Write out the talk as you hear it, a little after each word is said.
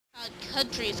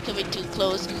Country is coming too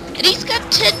close, and he's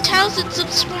got 10,000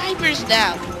 subscribers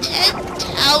now.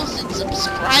 10,000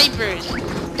 subscribers.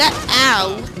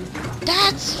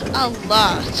 That's a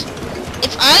lot.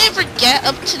 If I ever get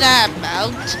up to that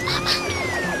amount,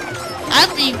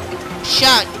 I'd be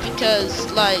shocked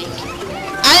because, like,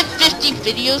 I have 50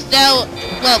 videos now.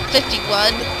 Well,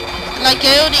 51. Like,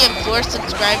 I only have 4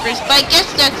 subscribers, but I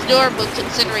guess that's normal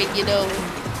considering, you know,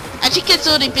 I think it's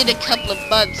only been a couple of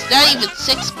months, not even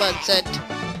 6 months, and...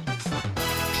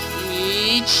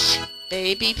 Peach,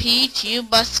 baby Peach, you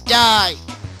must die.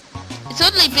 It's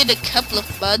only been a couple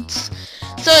of months,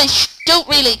 so I don't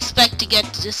really expect to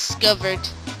get discovered.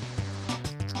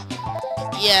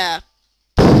 Yeah.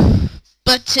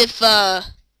 But if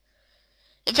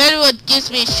anyone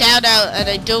gives me a shout out and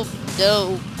I don't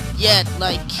know yet,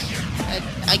 like,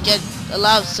 I get a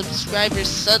lot of subscribers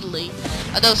suddenly,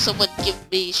 I know someone give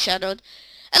me a shout out.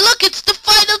 And look, it's the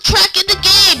final track in the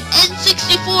game!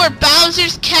 N64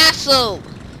 Bowser's Castle!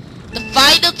 The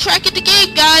final track in the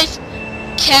game, guys!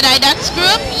 Can I not screw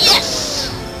up?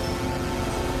 Yes!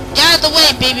 Get out of the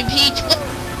way, baby Peach! What?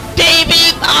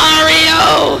 Baby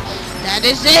Mario! That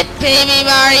is it, baby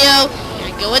Mario!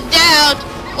 You're going down!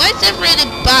 Why is everyone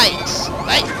in bikes?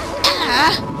 Right?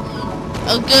 Ah!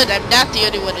 Oh good, I'm not the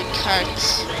only one in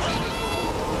carts.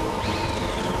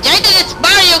 Dang it, it's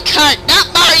Mario Kart, not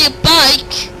Mario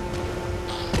Bike!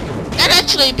 That'd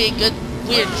actually be a good,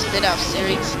 weird spin-off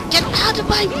series. Get out of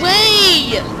my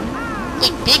way!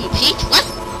 Wait, baby Peach, what?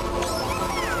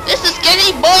 This is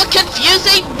getting more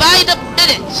confusing by the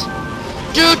minute!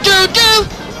 Do-do-do!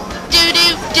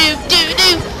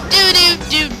 Do-do-do-do-do!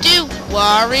 Do-do-do-do!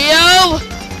 Wario!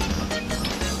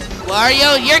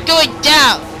 Wario, you're going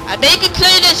down! I may be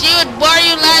playing as you in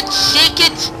Wario Land Shake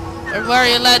It, or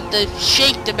Wario Land the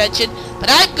Shake Dimension, but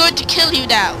I'm going to kill you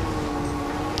now.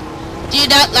 Do you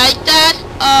not like that?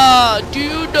 Ah, do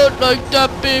you not like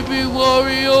that, baby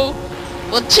Wario?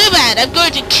 Well, too bad, I'm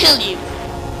going to kill you.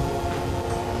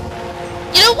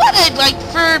 You know what I'd like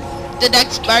for the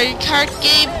next Mario Kart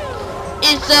game?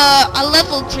 Is a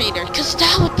level creator, cause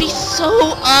that would be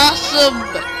so awesome.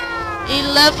 A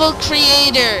level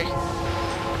creator.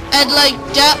 And like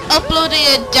uploading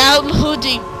and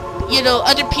downloading, you know,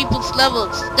 other people's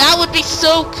levels. That would be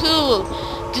so cool.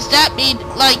 Cause that mean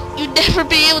like you'd never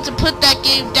be able to put that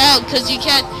game down, cause you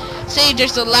can't say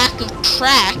there's a lack of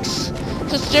tracks.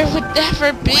 Cause there would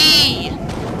never be.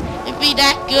 It'd be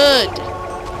that good.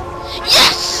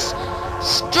 Yes!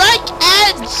 Strike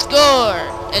and score!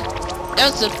 And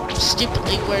that was a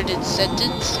stupidly worded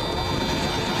sentence.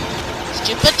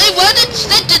 Stupidly worded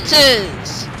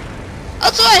sentences!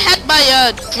 Also, I had my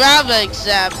drama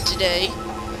exam today.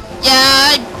 Yeah,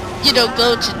 I, you know,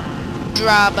 go to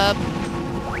drama.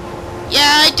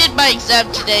 Yeah, I did my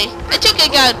exam today. I think I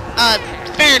got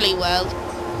fairly well.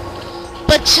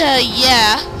 But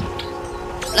yeah,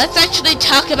 let's actually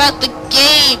talk about the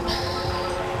game.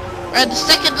 We're on the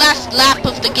second last lap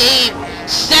of the game.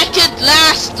 Second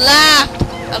last lap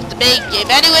of the main game.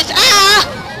 Anyways, oh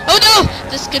no,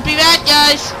 this could be bad,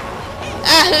 guys.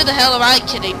 Who the hell am I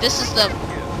kidding? This is the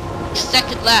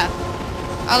second lap.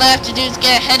 All I have to do is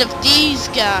get ahead of these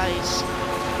guys.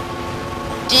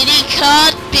 Diddy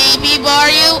Kong, Baby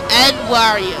Mario, and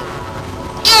Wario.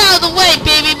 Get out of the way,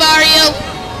 Baby Mario!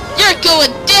 You're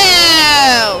going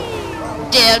down!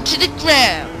 Down to the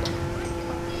ground.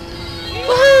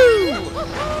 Woohoo!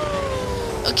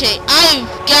 Okay, I've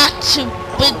got to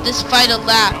win this final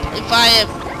lap if I am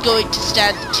going to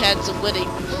stand the chance of winning.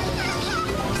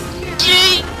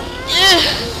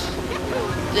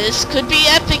 This could be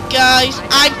epic, guys.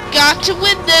 I've got to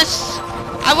win this.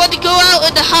 I want to go out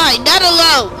in the high, not a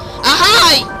low. A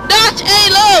high, not a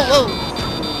low. Whoa.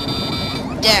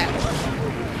 Down.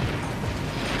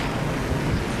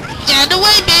 Down the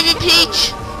way, baby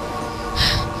Peach.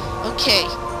 Okay.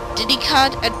 Diddy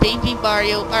Kong and Baby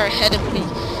Mario are ahead of me.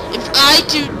 If I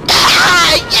do...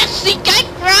 yes, he got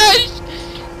crushed.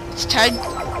 It's time...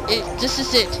 this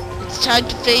is it. It's time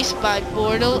to face my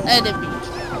mortal enemy.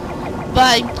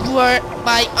 My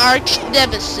arch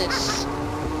nemesis,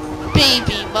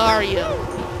 Baby Mario.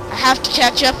 I have to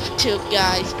catch up to him,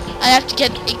 guys. I have to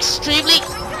get extremely...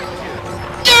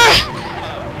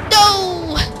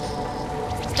 No!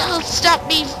 Don't stop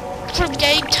me from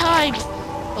getting time.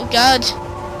 Oh god.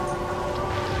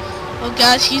 Oh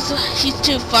gosh, he's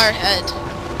too far ahead.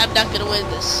 I'm not gonna win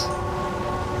this.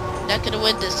 I'm not gonna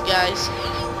win this, guys.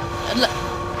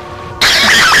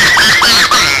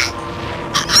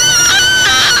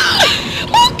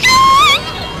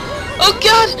 Oh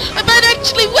god, I might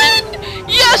actually win!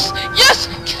 Yes! Yes!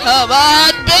 Come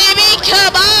on, baby!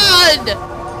 Come on!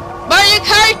 Mario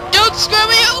Kart, don't screw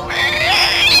me over!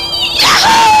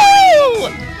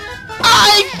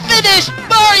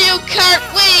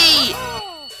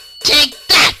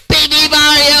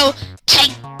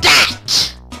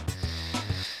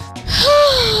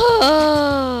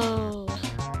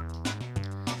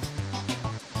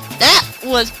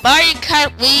 was Mario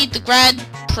Kart Wii the Grand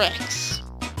Prix.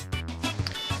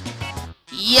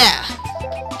 Yeah,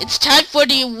 it's time for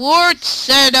the award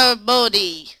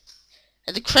ceremony.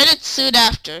 And the credits soon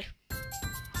after.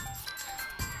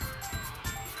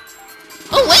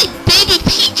 Oh wait, Baby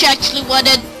Peach actually won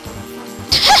it.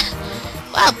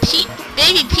 Wow,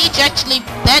 Baby Peach actually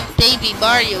bet Baby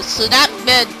Mario, so that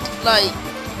meant, like,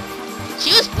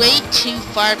 she was way too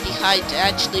far behind to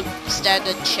actually stand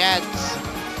a chance.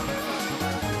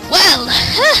 Well,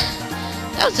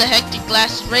 that was a hectic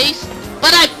last race,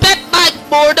 but I bet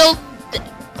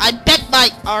my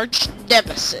arch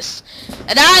nemesis,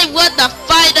 and I won the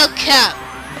final cup.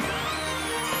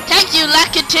 Thank you,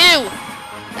 Lakitu.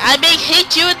 I may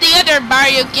hate you in the other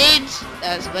Mario games,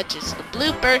 as much as the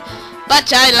blooper,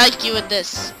 but I like you in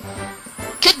this.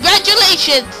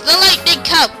 Congratulations, the Lightning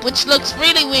Cup, which looks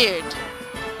really weird.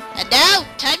 And now,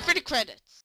 time for the credits.